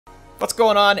What's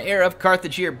going on?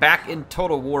 HeirofCarthage here, back in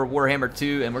Total War Warhammer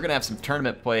 2, and we're going to have some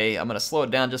tournament play. I'm going to slow it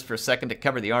down just for a second to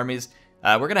cover the armies.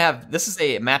 We're going to have, this is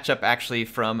a matchup actually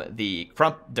from the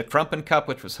Krumpin Kup,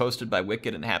 which was hosted by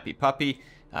Wicked and HapyPupy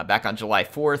back on July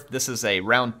 4th. This is a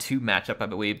round 2 matchup, I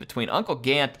believe, between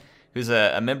UncleGant, who's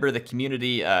a member of the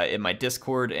community in my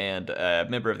Discord, and a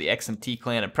member of the XMT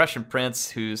clan, and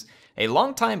PrussianPrince, who's a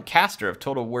longtime caster of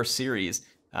Total War series.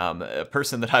 A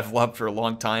person that I've loved for a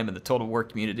long time in the Total War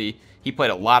community. He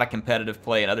played a lot of competitive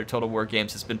play in other Total War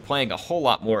games, has been playing a whole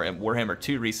lot more in Warhammer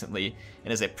 2 recently,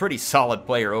 and is a pretty solid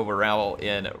player overall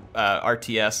in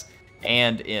RTS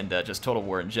and in just Total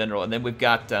War in general. And then we've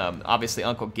got, obviously,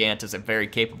 UncleGant is a very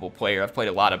capable player. I've played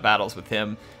a lot of battles with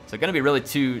him, so going to be really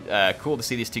cool to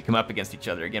see these two come up against each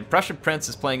other. Again, PrussianPrince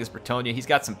is playing as Bretonnia. He's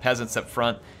got some peasants up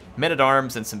front,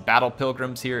 men-at-arms, and some battle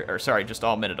pilgrims here, or sorry, just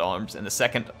all men-at-arms in the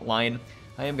second line.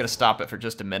 I am going to stop it for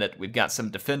just a minute. We've got some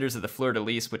defenders of the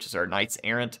Fleur-de-Lis, which is our knights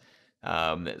errant.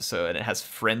 And it has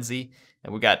frenzy.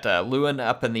 And we've got Lewin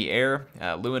up in the air.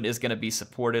 Lewin is going to be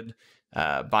supported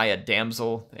by a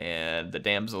damsel. And the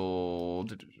damsel,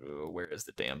 where is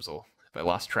the damsel? Have I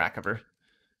lost track of her?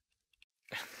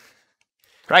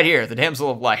 Right here, the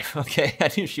damsel of life. Okay, I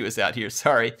knew she was out here.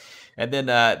 Sorry. And then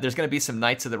there's going to be some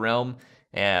knights of the realm.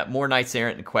 More knights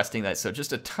errant and questing knights, so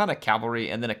just a ton of cavalry,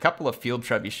 and then a couple of field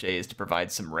trebuchets to provide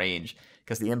some range,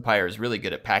 because the Empire is really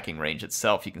good at packing range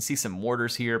itself. You can see some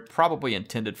mortars here, probably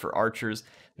intended for archers.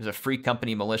 There's a free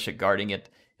company militia guarding it,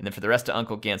 and then for the rest of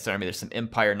UncleGant's army, there's some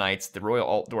Empire knights, the Royal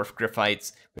Altdorf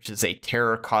Griffites, which is a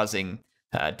terror-causing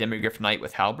demigriff knight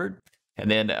with halberd, and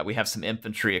then we have some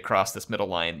infantry across this middle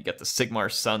line. You got the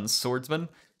Sigmar's Sons swordsmen,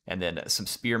 and then some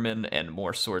spearmen and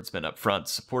more swordsmen up front,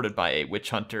 supported by a witch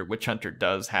hunter. Witch hunter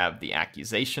does have the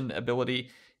accusation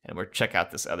ability, and we'll check out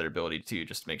this other ability too,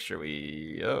 just to make sure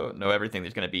we know everything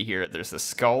there's going to be here. There's the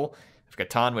skull of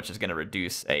Catan, which is going to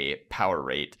reduce a power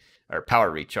rate, or power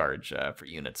recharge for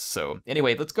units. So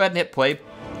anyway, let's go ahead and hit play.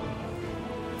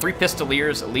 3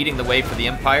 pistoliers leading the way for the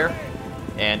Empire,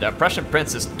 and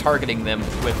PrussianPrince is targeting them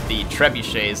with the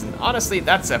trebuchets, and honestly,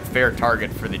 that's a fair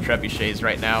target for the trebuchets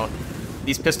right now.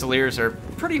 These pistoliers are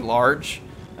pretty large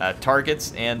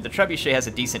targets, and the trebuchet has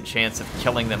a decent chance of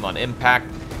killing them on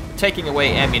impact. Taking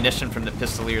away ammunition from the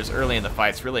pistoliers early in the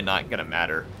fight's really not going to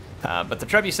matter. But the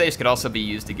trebuchets could also be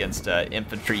used against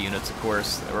infantry units, of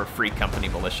course, or free company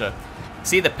militia.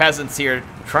 See the peasants here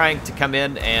trying to come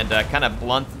in and kind of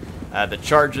blunt the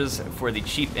charges for the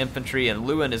cheap infantry, and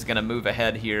Lewin is going to move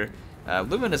ahead here.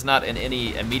 Lewin is not in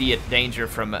any immediate danger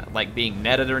from like being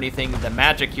netted or anything. The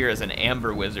magic here is an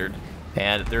amber wizard.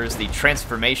 And there's the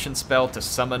transformation spell to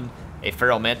summon a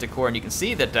feral manticore, and you can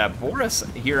see that Boris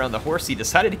here on the horse, he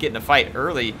decided to get in a fight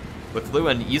early with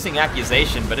Lewin using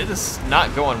accusation, but it is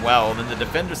not going well. Then the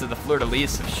defenders of the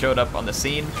Fleur-de-Lis have showed up on the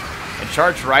scene and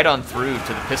charged right on through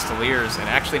to the pistoliers and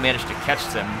actually managed to catch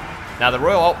them. Now the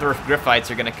Royal Altdorf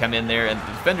Griffites are going to come in there, and the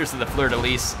defenders of the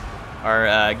Fleur-de-Lis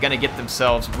are going to get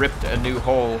themselves ripped a new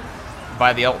hole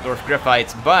by the Altdorf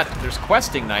Griffites, but there's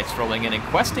questing knights rolling in, and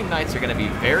questing knights are going to be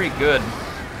very good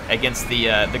against the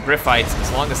Griffites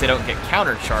as long as they don't get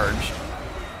countercharged.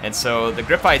 And so the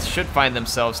Griffites should find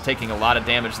themselves taking a lot of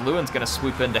damage. Lewin's going to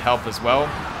swoop in to help as well.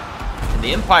 And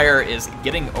the Empire is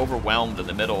getting overwhelmed in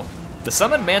the middle. The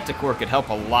summoned Manticore could help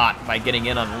a lot by getting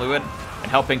in on Lewin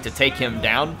and helping to take him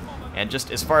down. And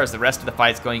just as far as the rest of the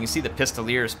fight's going, you see the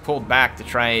pistoliers pulled back to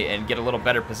try and get a little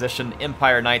better position.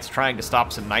 Empire Knights trying to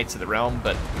stop some Knights of the Realm,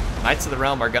 but Knights of the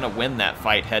Realm are going to win that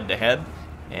fight head-to-head.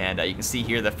 And you can see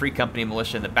here the Free Company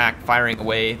Militia in the back firing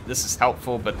away. This is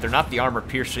helpful, but they're not the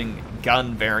armor-piercing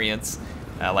gun variants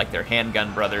like their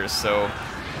handgun brothers, so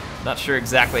not sure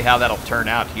exactly how that'll turn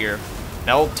out here.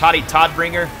 Now, old Toddy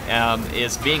Toddbringer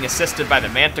is being assisted by the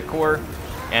Manticore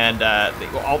and the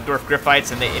Altdorf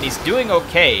Griffites, and he's doing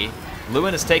okay.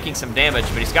 Lewin is taking some damage,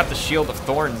 but he's got the Shield of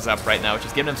Thorns up right now, which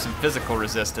is giving him some physical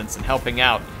resistance and helping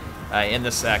out in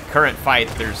this current fight.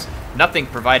 There's nothing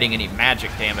providing any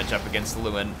magic damage up against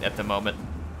Lewin at the moment. You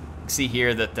can see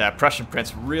here that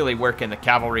PrussianPrince really working the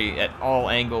cavalry at all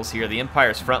angles here. The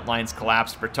Empire's front lines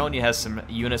collapsed. Bretonnia has some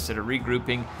units that are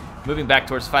regrouping, moving back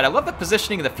towards the fight. I love the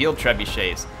positioning of the field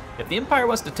trebuchets. If the Empire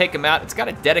wants to take them out, it's got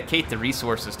to dedicate the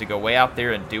resources to go way out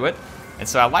there and do it. And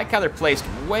so I like how they're placed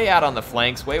way out on the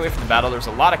flanks, way away from the battle. There's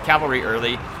a lot of cavalry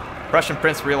early.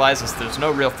 PrussianPrince realizes there's no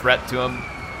real threat to him.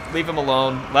 Leave them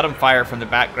alone, let them fire from the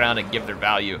background and give their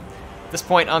value. At this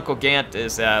point, UncleGant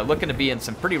is looking to be in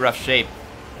some pretty rough shape.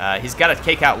 He's got to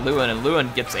take out Lewin, and Lewin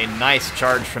gets a nice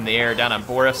charge from the air down on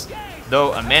Boris.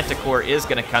 Though a Manticore is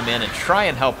going to come in and try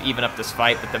and help even up this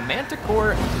fight, but the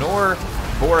Manticore nor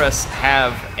Boris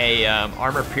have a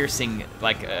armor-piercing,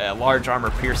 like large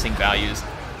armor-piercing values.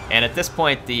 And at this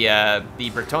point, the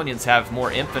Bretonnians have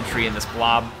more infantry in this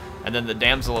blob, and then the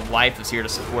Damsel of Life is here to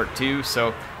support too.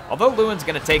 So although Lewin's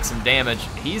going to take some damage,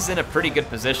 he's in a pretty good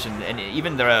position, and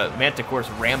even the Manticore's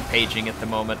rampaging at the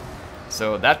moment.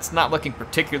 So that's not looking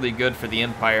particularly good for the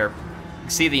Empire. You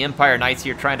see the Empire Knights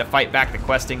here trying to fight back the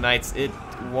Questing Knights. It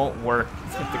won't work.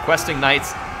 The Questing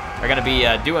Knights are going to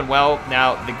be doing well.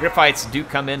 Now, the Griffites do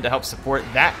come in to help support.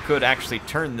 That could actually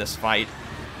turn this fight.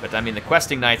 But, I mean, the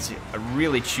Questing Knights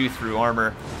really chew through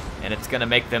armor, and it's going to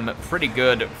make them pretty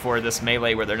good for this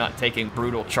melee where they're not taking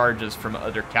brutal charges from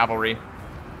other cavalry.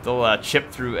 They'll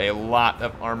chip through a lot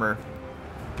of armor.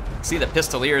 See, the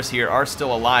Pistoliers here are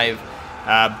still alive,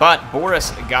 but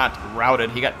Boris got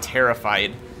routed. He got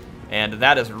terrified, and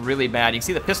that is really bad. You can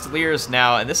see the Pistoliers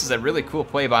now, and this is a really cool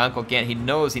play by UncleGant. He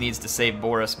knows he needs to save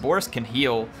Boris. Boris can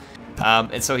heal,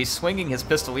 and so he's swinging his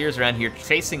Pistoliers around here,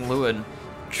 chasing Lewin,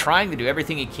 trying to do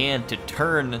everything he can to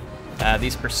turn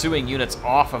these pursuing units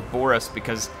off of Boris,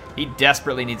 because he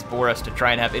desperately needs Boris to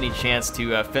try and have any chance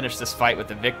to finish this fight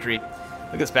with a victory.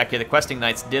 Look at this back here. The Questing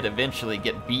Knights did eventually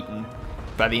get beaten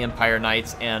by the Empire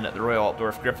Knights and the Royal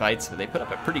Altdorf Griffites, but they put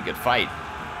up a pretty good fight.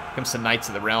 Here comes some Knights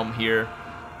of the Realm here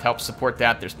to help support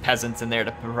that. There's peasants in there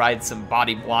to provide some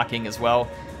body blocking as well.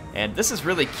 And this is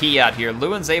really key out here.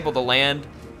 Lewin's able to land.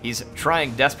 He's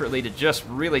trying desperately to just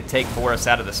really take Boris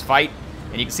out of this fight.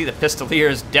 And you can see the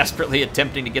Pistoliers desperately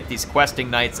attempting to get these Questing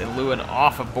Knights and Lewin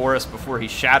off of Boris before he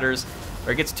shatters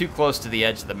or gets too close to the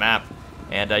edge of the map.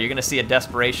 And you're going to see a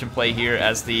desperation play here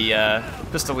as the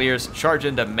Pistoliers charge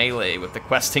into melee with the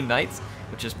Questing Knights,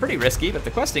 which is pretty risky, but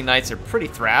the Questing Knights are pretty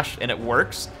thrash, and it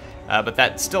works. But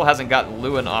that still hasn't got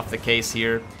Lewin off the case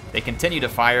here. They continue to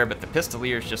fire, but the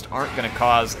Pistoliers just aren't going to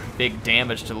cause big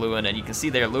damage to Lewin, and you can see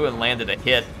there Lewin landed a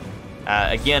hit.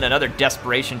 Again, another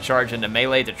desperation charge into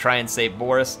melee to try and save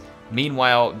Boris.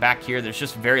 Meanwhile, back here, there's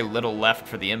just very little left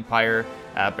for the Empire.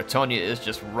 Bretonnia is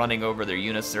just running over their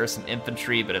units. There is some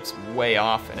infantry, but it's way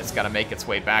off, and it's got to make its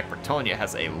way back. Bretonnia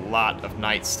has a lot of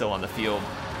knights still on the field,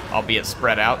 albeit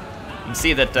spread out. You can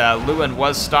see that Lewin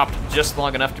was stopped just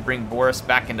long enough to bring Boris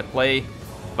back into play.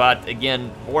 But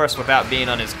again, Boris, without being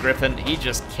on his Griffin, he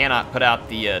just cannot put out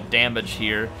the damage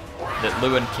here that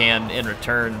Lewin can in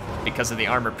return because of the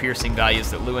armor-piercing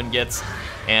values that Lewin gets.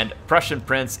 And Prussian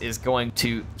Prince is going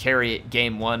to carry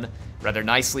game one rather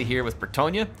nicely here with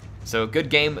Bretonnia. So good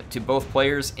game to both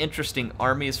players, interesting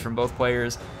armies from both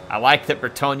players. I like that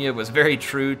Bretonnia was very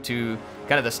true to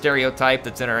kind of the stereotype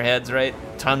that's in our heads, right?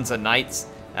 Tons of knights,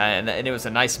 and it was a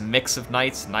nice mix of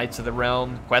knights, Knights of the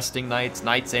Realm, Questing Knights,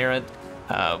 Knights Errant,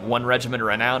 one Regiment of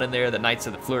Renown in there, the Knights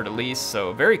of the Fleur-de-Lis.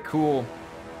 So very cool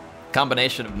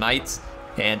combination of knights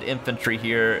and infantry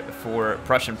here for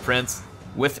Prussian Prince,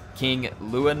 with King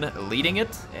Lewin leading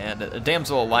it. And a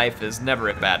Damsel of Life is never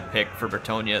a bad pick for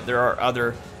Bretonnia. There are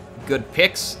other good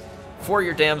picks for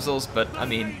your damsels, but I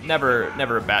mean, never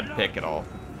a bad pick at all.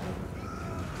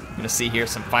 You're gonna see here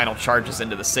some final charges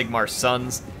into the Sigmar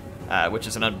Sons, which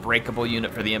is an unbreakable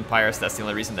unit for the Empire, so that's the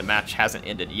only reason the match hasn't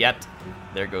ended yet.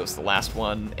 There goes the last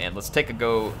one, and let's take a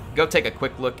go take a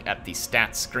quick look at the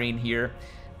stats screen here.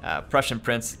 Prussian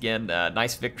Prince, again,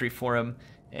 nice victory for him,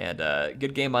 and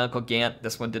good game by UncleGant.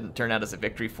 This one didn't turn out as a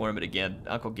victory for him, but again,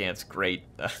 UncleGant's great.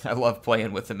 I love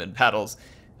playing with him in battles.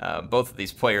 Both of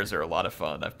these players are a lot of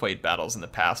fun. I've played battles in the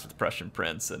past with Prussian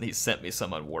Prince, and he's sent me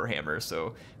some on Warhammer,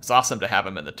 so it's awesome to have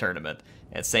him in the tournament.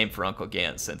 And same for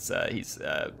UncleGant, since he's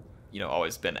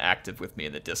always been active with me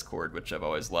in the Discord, which I've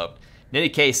always loved. In any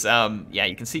case, yeah,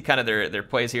 you can see kind of their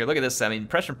plays here. Look at this. I mean,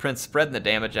 Prussian Prince spreading the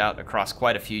damage out across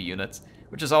quite a few units,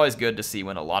 which is always good to see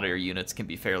when a lot of your units can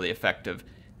be fairly effective.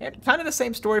 And kind of the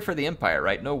same story for the Empire,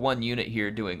 right? No one unit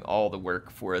here doing all the work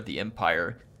for the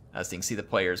Empire. As you can see, the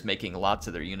players making lots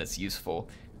of their units useful.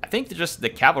 I think that just the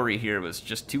cavalry here was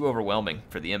just too overwhelming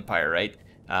for the Empire, right?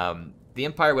 The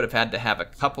Empire would have had to have a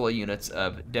couple of units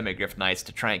of Demigryph Knights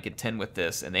to try and contend with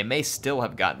this, and they may still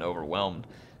have gotten overwhelmed.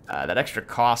 That extra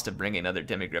cost of bringing another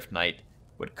Demigryph Knight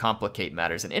would complicate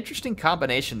matters. An interesting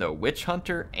combination, though. Witch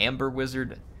Hunter, Amber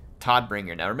Wizard,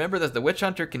 Todbringer. Now remember that the Witch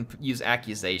Hunter can use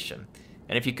Accusation.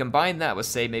 And if you combine that with,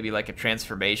 say, maybe like a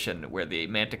transformation where the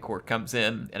Manticore comes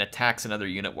in and attacks another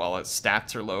unit while its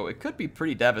stats are low, it could be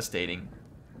pretty devastating.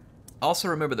 Also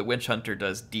remember the Witch Hunter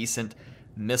does decent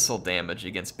missile damage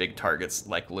against big targets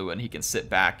like Lewin. He can sit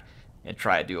back and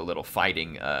try to do a little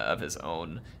fighting of his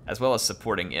own, as well as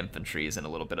supporting infantries and a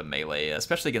little bit of melee,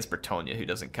 especially against Bretonnia, who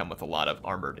doesn't come with a lot of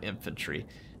armored infantry.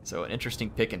 So an interesting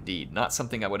pick indeed. Not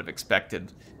something I would have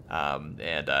expected,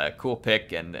 and cool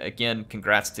pick. And again,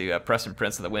 congrats to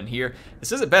PrussianPrince on the win here.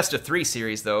 This is a best of 3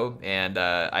 series though, and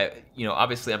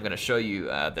obviously I'm going to show you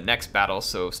the next battle,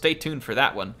 so stay tuned for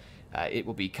that one. It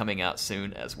will be coming out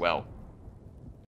soon as well.